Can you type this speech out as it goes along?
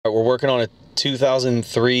We're working on a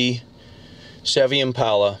 2003 Chevy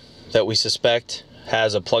Impala that we suspect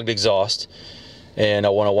has a plugged exhaust, and I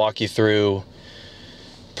want to walk you through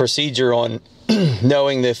procedure on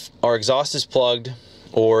knowing if our exhaust is plugged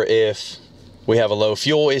or if we have a low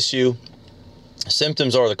fuel issue.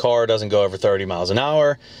 Symptoms are the car doesn't go over 30 miles an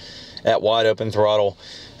hour at wide open throttle,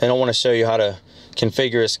 and I want to show you how to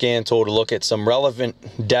configure a scan tool to look at some relevant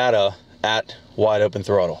data at wide open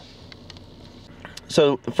throttle.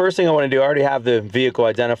 So the first thing I want to do, I already have the vehicle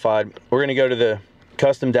identified. We're going to go to the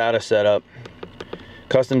custom data setup,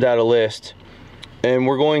 custom data list, and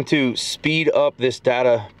we're going to speed up this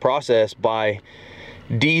data process by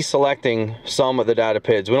deselecting some of the data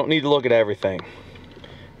PIDs. We don't need to look at everything.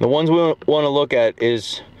 The ones we want to look at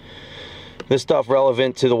is this stuff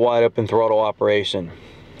relevant to the wide open throttle operation,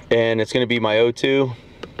 and it's going to be my O2.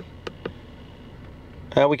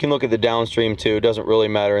 We can look at the downstream too. It doesn't really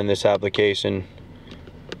matter in this application.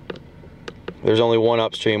 There's only one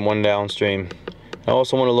upstream, one downstream. I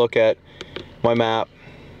also want to look at my map,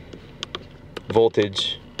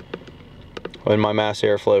 voltage, and my mass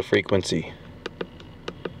airflow frequency.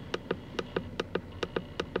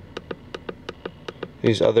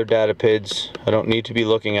 These other data PIDs I don't need to be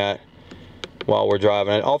looking at while we're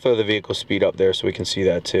driving it. I'll throw the vehicle speed up there so we can see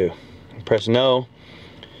that too. Press no.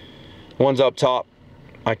 One's up top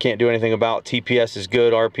I can't do anything about. TPS is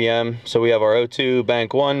good, RPM. So we have our O2,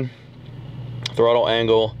 bank 1, throttle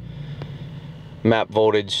angle, map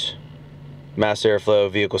voltage, mass airflow,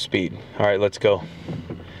 vehicle speed. All right, let's go.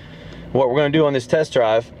 What we're going to do on this test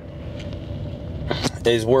drive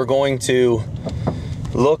is we're going to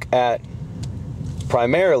look at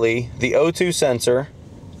primarily the O2 sensor,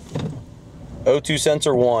 O2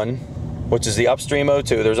 sensor 1, which is the upstream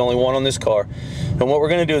O2. There's only one on this car. And what we're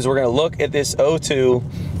going to do is we're going to look at this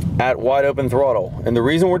O2 at wide open throttle. And the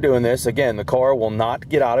reason we're doing this, again, the car will not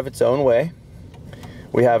get out of its own way.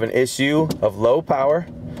 We have an issue of low power,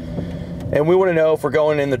 and we want to know if we're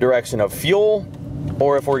going in the direction of fuel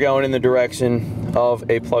or if we're going in the direction of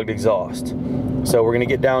a plugged exhaust. So we're going to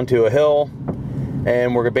get down to a hill,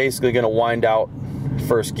 and we're basically going to wind out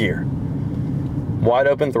first gear, wide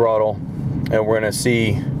open throttle, and we're going to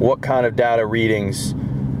see what kind of data readings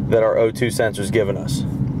that our O2 sensor is giving us.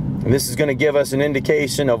 And this is going to give us an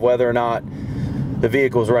indication of whether or not the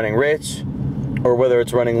vehicle is running rich or whether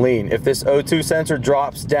it's running lean. If this O2 sensor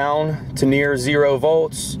drops down to near 0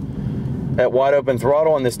 volts at wide open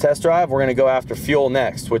throttle on this test drive, we're going to go after fuel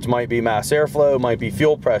next, which might be mass airflow, might be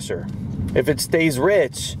fuel pressure. If it stays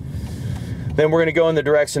rich, then we're going to go in the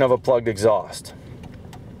direction of a plugged exhaust.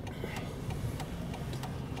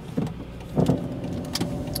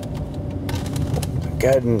 Go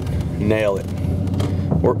ahead and nail it.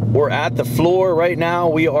 We're at the floor right now.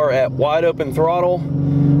 We are at wide open throttle,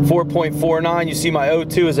 4.49. You see my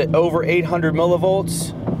O2 is at over 800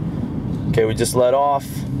 millivolts. Okay, we just let off.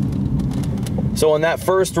 So on that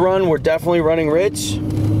first run, we're definitely running rich.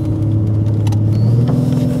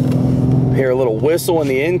 Hear a little whistle in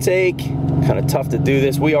the intake. Kind of tough to do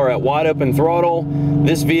this. We are at wide open throttle.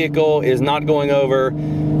 This vehicle is not going over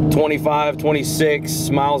 25, 26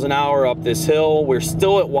 miles an hour up this hill. We're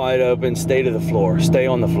still at wide open. Stay to the floor. Stay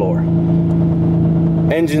on the floor.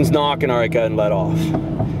 Engine's knocking. All right, go ahead and let off.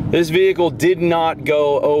 This vehicle did not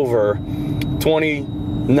go over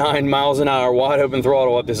 29 miles an hour wide open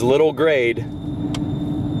throttle up this little grade.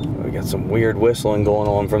 We got some weird whistling going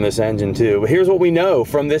on from this engine too. But here's what we know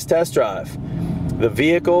from this test drive. The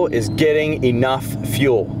vehicle is getting enough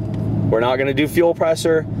fuel. We're not going to do fuel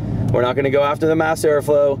pressure. We're not going to go after the mass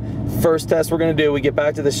airflow. First test we're going to do, we get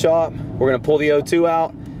back to the shop, we're going to pull the O2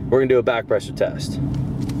 out, we're going to do a back pressure test.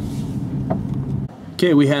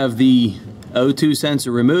 Okay, we have the O2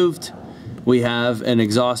 sensor removed. We have an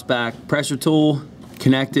exhaust back pressure tool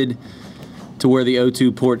connected to where the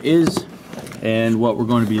O2 port is. And what we're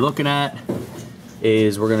going to be looking at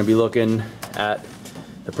is we're going to be looking at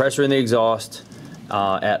the pressure in the exhaust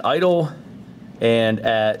at idle and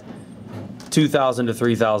at 2,000 to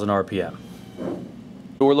 3,000 RPM.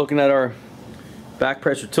 We're looking at our back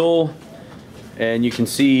pressure tool, and you can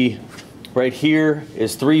see right here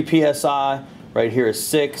is 3 PSI, right here is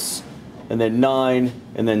 6, and then 9,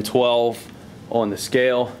 and then 12 on the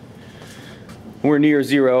scale. We're near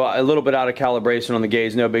 0, a little bit out of calibration on the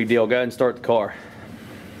gauge, no big deal. Go ahead and start the car.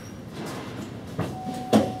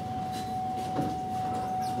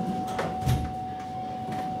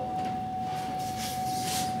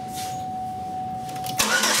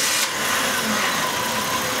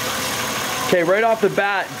 Okay, right off the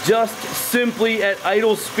bat, just simply at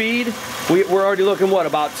idle speed, we're already looking, what,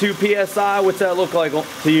 about 2 PSI? What's that look like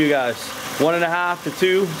to you guys? 1.5 to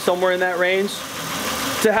 2, somewhere in that range?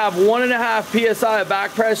 To have 1.5 psi of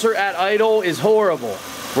back pressure at idle is horrible.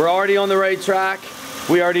 We're already on the right track.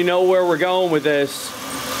 We already know where we're going with this.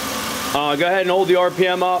 Go ahead and hold the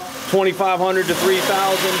RPM up, 2,500 to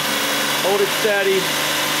 3,000. Hold it steady.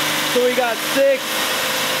 So we got 6,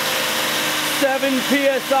 7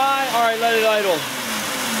 psi. All right, let it idle.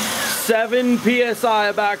 7 psi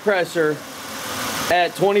of back pressure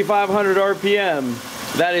at 2,500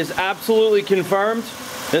 RPM. That is absolutely confirmed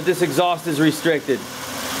that this exhaust is restricted.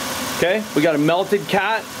 Okay, we got a melted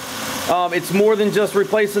cat. It's more than just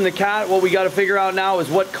replacing the cat. What we got to figure out now is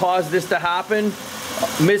what caused this to happen.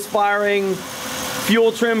 Misfiring,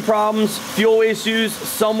 fuel trim problems, fuel issues.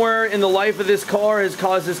 Somewhere in the life of this car has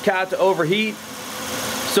caused this cat to overheat.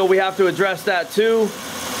 So we have to address that too.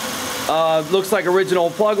 Looks like original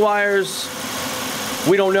plug wires.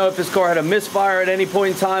 We don't know if this car had a misfire at any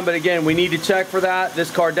point in time, but again, we need to check for that. This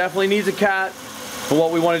car definitely needs a cat. But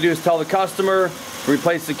what we want to do is tell the customer,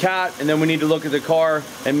 replace the cat, and then we need to look at the car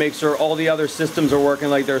and make sure all the other systems are working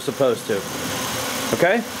like they're supposed to.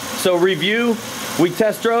 Okay, so review. We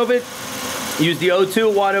test drove it, used the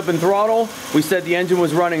O2 wide open throttle. We said the engine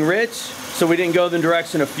was running rich, so we didn't go the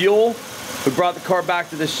direction of fuel. We brought the car back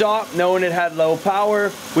to the shop knowing it had low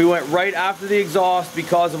power. We went right after the exhaust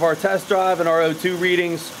because of our test drive and our O2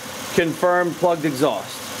 readings confirmed plugged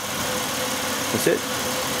exhaust. That's it.